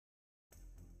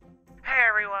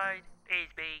everyone, it's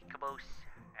me, Caboose,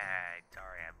 and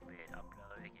sorry I've been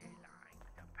uploading it like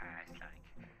the past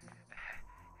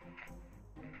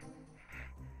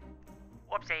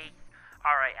whoopsies.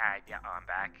 Alright, and yeah, I'm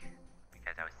back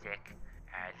because I was sick.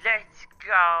 And let's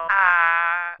go!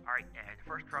 Alright, and the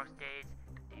first roast is,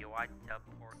 do you want some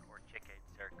pork or chicken,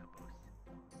 sir Caboose?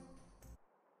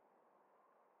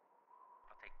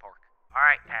 I'll take pork.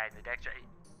 Alright, and the next...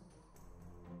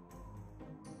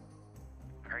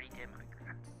 I already did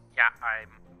Minecraft. Yeah,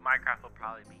 Minecraft will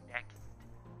probably be next.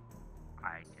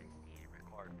 I just need to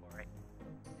record for it.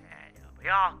 And it'll be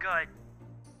all good.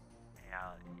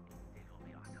 And it'll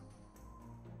be awesome.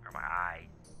 Or my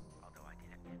eyes. Although I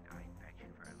didn't get an eye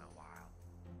infection for a little while.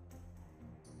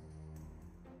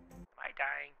 Am I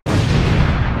dying?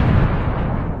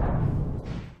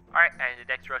 Alright, and the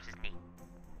next roast is neat.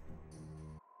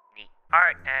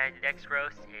 Alright, and the next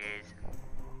roast is...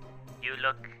 You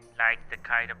look like the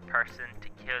kind of person to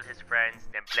kill his friends,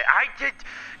 then play. I did!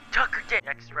 Tucker did!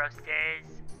 Next roast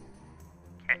is...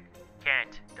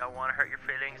 Can't. Don't want to hurt your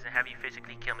feelings and have you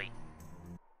physically kill me.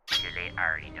 Too late, I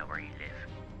already know where you live.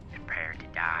 Prepare to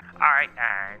die. Alright,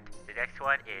 and the next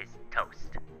one is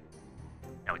toast.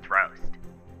 No, it's roast.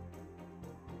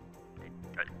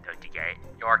 Don't you get it?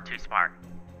 You're too smart.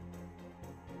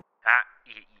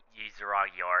 You used the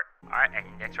wrong you're. Alright, and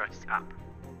the next roast is up.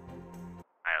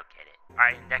 I don't get it.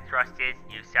 Alright, next roast is,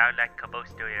 you sound like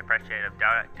Caboose doing an impression of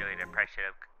Donut doing an impression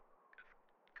of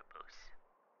Caboose.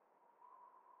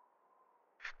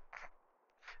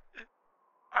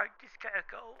 I'm just gonna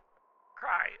go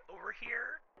cry over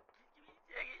here.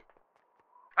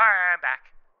 Alright, I'm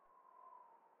back.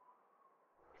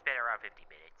 It's been around 50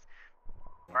 minutes.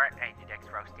 Alright, and the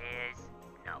next roast is,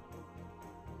 no.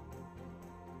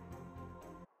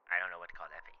 I don't know what to call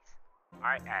that face.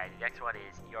 Alright, and the next one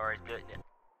is, yours good.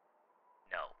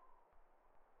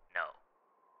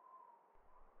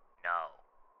 No.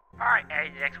 Alright,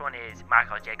 and the next one is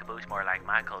Michael J. Caboose, more like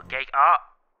Michael Gay. Oh!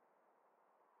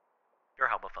 You're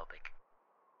homophobic.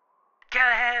 Kill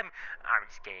him! I'm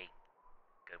just kidding.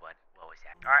 Good one. What was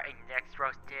that? Alright, and the next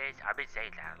roast is... I've been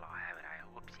saying that a lot, haven't I?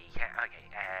 Whoopsie. Okay,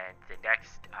 and the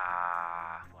next,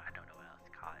 well, I don't know what else to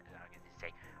call it. I'm gonna just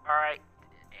say... Alright,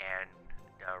 and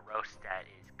the roast that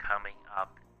is coming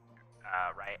up,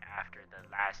 right after the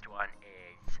last one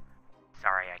is...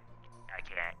 Sorry, I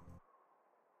can't.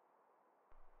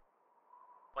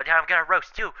 Well, now I'm gonna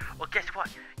roast you. Well, guess what?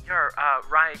 You're,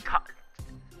 Ryan Thomas.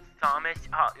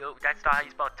 Oh, that's not how you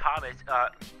spell Thomas.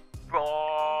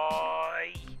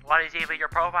 Roy. What is even your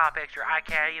profile picture? I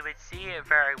can't even see it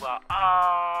very well.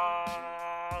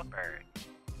 Oh, bird.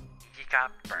 You just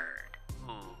got bird.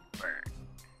 Ooh, bird.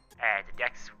 And the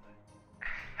next...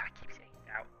 I keep saying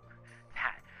that.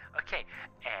 Okay,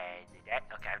 and that...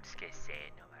 Okay, I'm just gonna say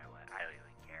it no matter what. I don't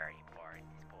even care anymore at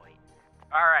this point.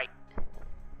 Alright.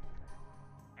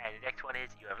 And the next one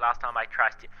is, you have lost all my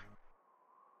trust. Take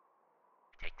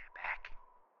that back.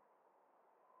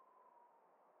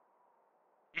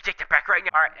 You take that back right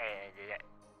now.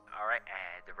 Alright,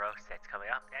 and the roast that's coming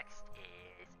up next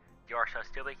is, you're so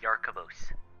stupid, you're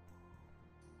Caboose.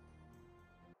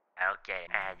 Okay,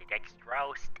 and the next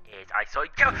roast is, I saw you.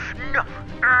 No!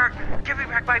 Give me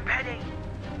back my penny!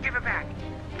 Give it back!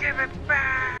 Give it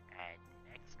back! And the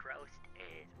next roast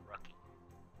is Rookie.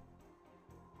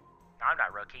 No, I'm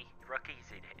not Rookie. Rookie's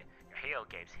in Halo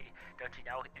games. Don't you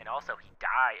know? And also, he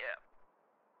died.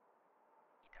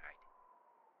 He died.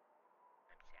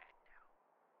 I'm sad now.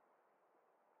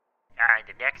 And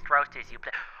the next roast is you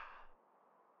play...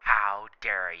 How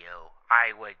dare you?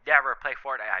 I would never play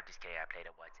Fortnite. I'm just kidding. I played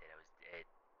it once and it was...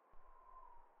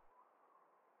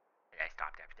 And I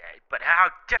stopped after that. But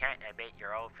how dare you? Can't admit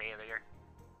your own failure.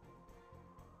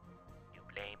 You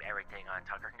blame everything on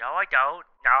Tucker. No, I don't.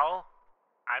 No.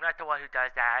 I'm not the one who does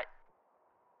that.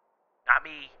 Not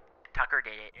me. Tucker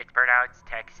did it. It's pronounced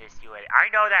Texas. I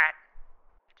know that.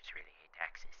 I just really hate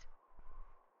Texas.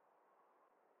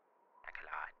 Like a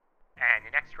lot. And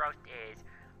the next roast is,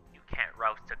 you can't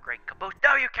roast a great Caboose.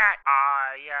 No, you can't.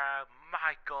 I am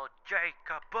Michael J.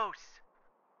 Caboose.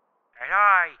 And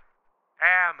I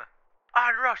am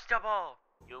unroastable.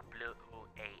 You blue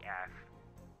AF.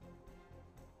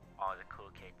 All the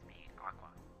cool kids being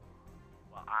Aqua.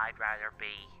 Well, I'd rather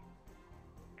be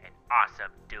an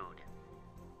awesome dude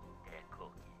than a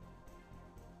cool kid.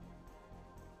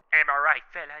 Am I right,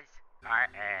 fellas? Alright,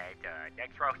 and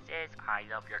next roast is, I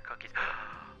love your cookies.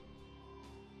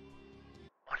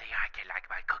 Only I can like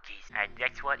my cookies. And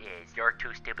next one is, you're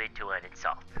too stupid to an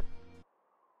insult.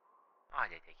 Oh,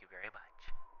 thank you very much.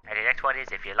 And the next one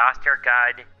is, if you lost your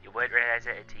gun, you wouldn't realize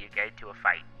it until you get into a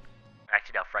fight.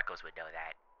 Actually, no, Freckles would know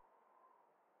that.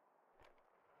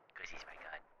 because he's my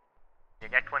god.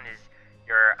 The next one is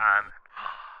your,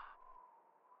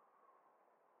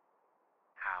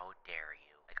 how dare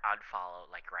you? Like, unfollow,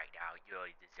 like, right now. You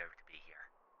don't deserve to be here.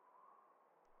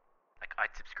 Like,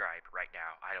 unsubscribe right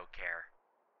now. I don't care.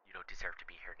 You don't deserve to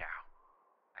be here now.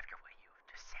 After what you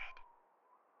just said.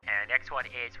 And the next one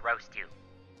is roast you.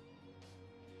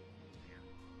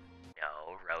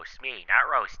 No, roast me, not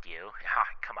roast you.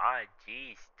 Come on,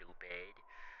 geez, stupid.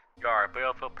 You're a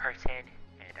beautiful person,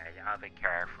 and I love and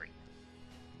care for you.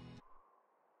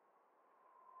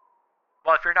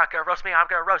 Well, if you're not gonna roast me, I'm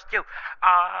gonna roast you.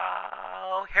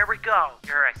 Oh, here we go.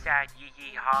 You're a sad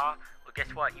yee-yee-haw. Well,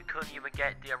 guess what? You couldn't even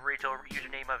get the original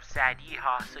username of sad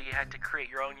yee-haw, so you had to create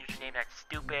your own username. That's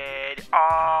stupid.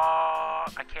 Oh,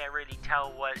 I can't really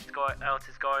tell what else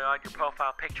is going on in your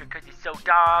profile picture because it's so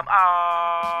dumb.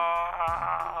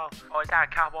 Oh, is that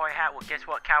a cowboy hat? Well, guess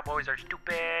what? Cowboys are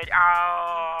stupid.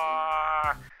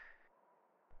 Oh. I'm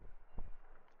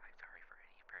sorry for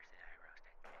any person I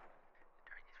roasted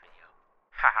during this video.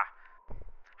 Haha.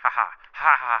 Haha.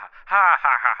 Ha ha ha ha ha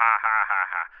ha ha ha ha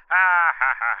ha.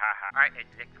 Alright, and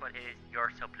the next one is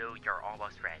you're so blue, you're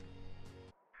almost red.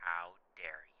 How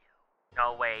dare you?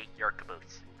 No way, you're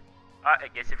Caboose. I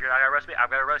guess if you're not gonna roast me, I'm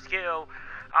gonna roast you.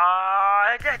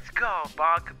 Let's go,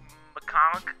 Bonk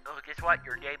McConk. Oh, guess what?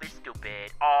 Your name is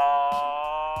stupid.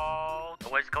 Oh,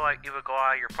 what's going even go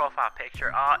on your profile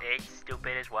picture? Oh, it's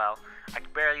stupid as well. I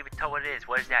can barely even tell what it is.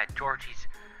 What is that?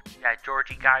 That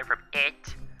Georgie guy from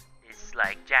It.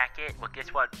 Like jacket. Well,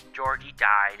 guess what? Georgie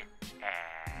died,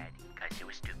 and because he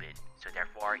was stupid. So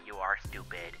therefore, you are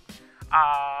stupid.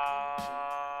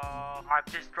 I'm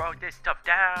just throwing this stuff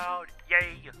down.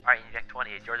 Yay! All right, the next one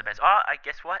is you're the best. Oh, I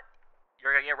guess what?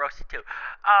 You're gonna get roasted too.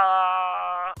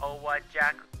 Oh, what,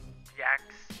 Jax?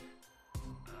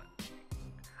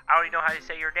 I don't even know how to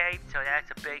say your name, so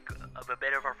that's a bit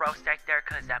of a roast right there,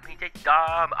 cause that means it's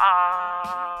dumb.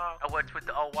 What's with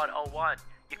the 0101?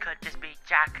 You couldn't just be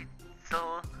Jack.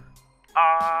 Cause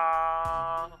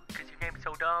your name's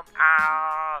so dumb.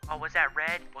 Oh, was that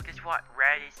red? Well, guess what?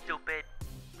 Red is stupid.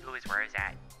 Blue is where is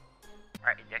that?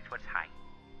 Alright, the next one's hi.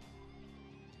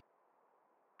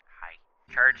 Hi.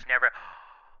 Church never.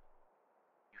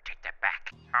 You take that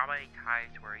back. How many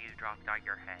times were you dropped on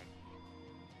your head?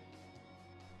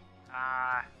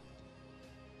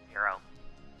 0.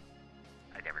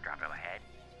 I never dropped on my head.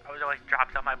 I was always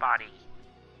dropped on my body.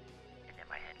 And then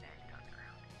my head landed on the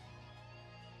ground.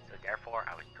 So therefore,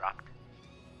 I was dropped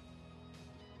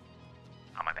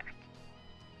on my back.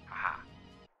 Haha.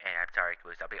 And I'm sorry,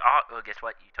 Caboose. Well, guess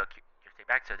what? You took your stay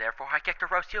back, so therefore I get to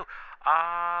roast you.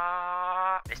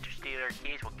 Mr. Steal Your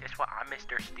Keys. Well, guess what? I'm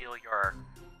Mr. Steal Your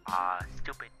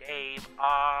stupid name.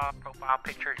 Profile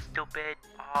picture is stupid.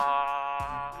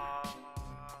 My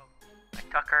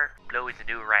Tucker. Blue is the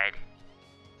new red.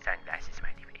 Sunglasses,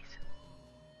 smiley face.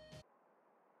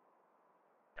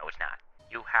 No, it's not.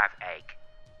 You have egg.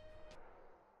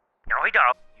 No, I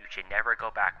don't. You should never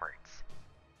go backwards.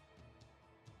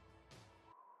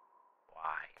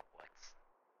 Why? What's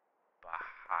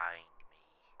behind me?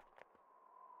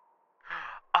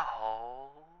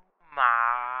 Oh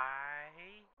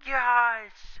my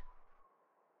gosh!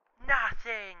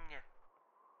 Nothing!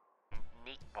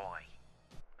 Neat boy.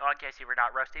 Oh, I guess you were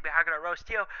not roasting me. How can I roast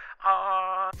you?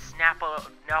 Snapple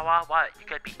Noah. What? You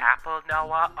could be Apple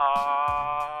Noah.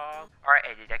 Alright,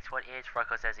 and the next one is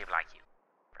Freckles doesn't even like you.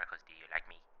 Freckles, do you like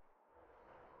me?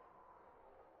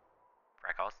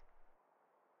 Freckles?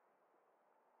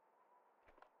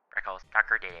 Freckles,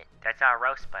 Tucker did it. That's not a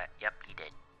roast, but yep, he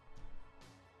did.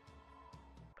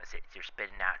 But since you're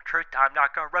spitting out truth, I'm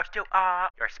not gonna roast you.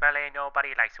 You're smelly and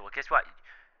nobody likes you. Well, guess what?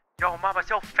 Yo, mama's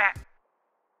so fat.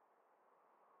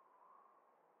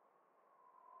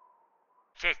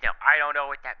 Shiz, now, I don't know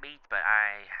what that means, but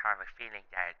I have a feeling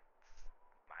that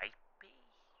might be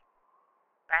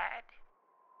bad.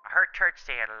 I heard church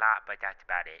say it a lot, but that's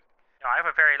about it. No, I have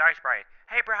a very nice Brian.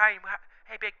 Hey, Brian.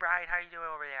 Hey, big Brian. How you doing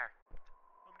over there?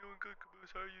 I'm doing good, Caboose.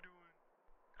 How you doing?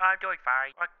 I'm doing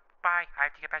fine. Bye. I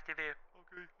have to get back to the video.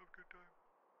 Okay, have a good time.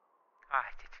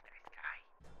 Such a nice guy.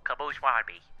 Caboose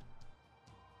wannabe.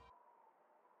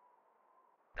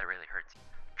 That really hurts.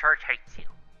 Church hates you.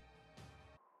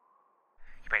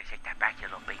 You better take that back, you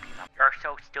little baby. You're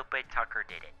so stupid, Tucker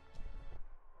did it.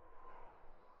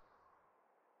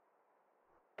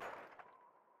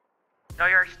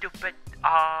 No, you're stupid.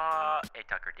 And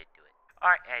Tucker did do it.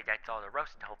 Alright, and that's all the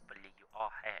roast. Hopefully you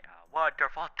all had a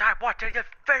wonderful time watching this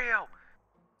video.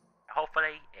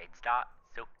 Hopefully it's not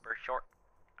super short.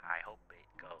 I hope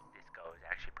this goes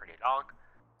actually pretty long.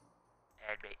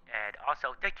 And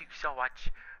also, thank you so much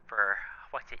for,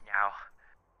 what's it now?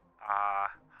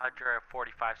 100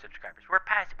 145 subscribers. We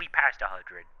passed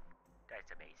 100.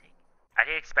 That's amazing. I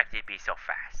didn't expect it to be so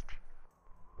fast.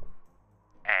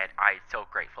 And I'm so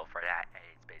grateful for that, and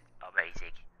it's been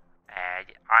amazing.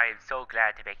 And I'm so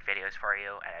glad to make videos for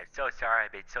you, and I'm so sorry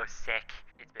I've been so sick.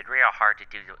 It's been real hard to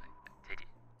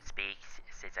speak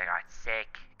since I got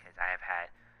sick, because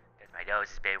my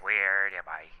nose has been weird, and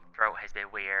my throat has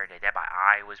been weird, and then my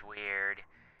eye was weird,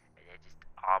 and then just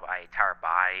all my entire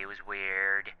body was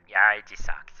weird. Yeah, it just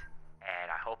sucked. And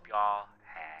I hope y'all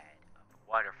had a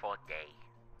wonderful day.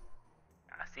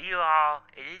 I'll see you all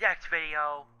in the next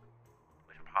video,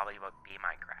 which will probably be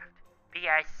Minecraft.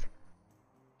 P.S.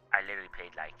 I literally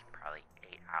played like probably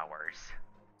 8 hours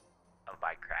of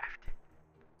Minecraft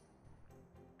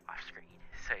off screen.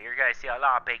 So you're gonna see a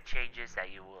lot of big changes that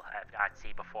you will have not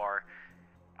seen before.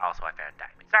 Also, I found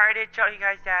diamonds. Sorry I didn't show you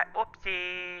guys that.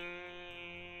 Whoopsie.